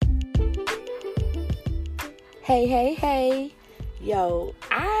Hey, hey, hey. Yo,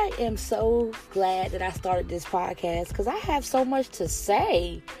 I am so glad that I started this podcast because I have so much to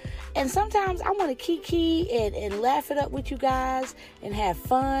say. And sometimes I want to kiki and laugh it up with you guys and have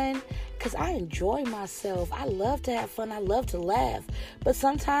fun because I enjoy myself. I love to have fun. I love to laugh. But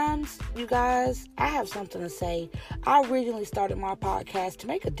sometimes, you guys, I have something to say. I originally started my podcast to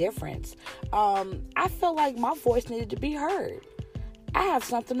make a difference. I felt like my voice needed to be heard. I have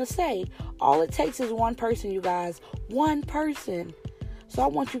something to say. All it takes is one person, you guys. One person. So I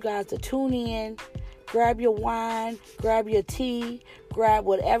want you guys to tune in, grab your wine, grab your tea, grab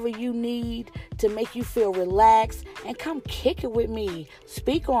whatever you need to make you feel relaxed, and come kick it with me.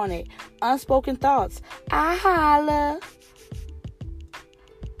 Speak on it. Unspoken thoughts. I holla.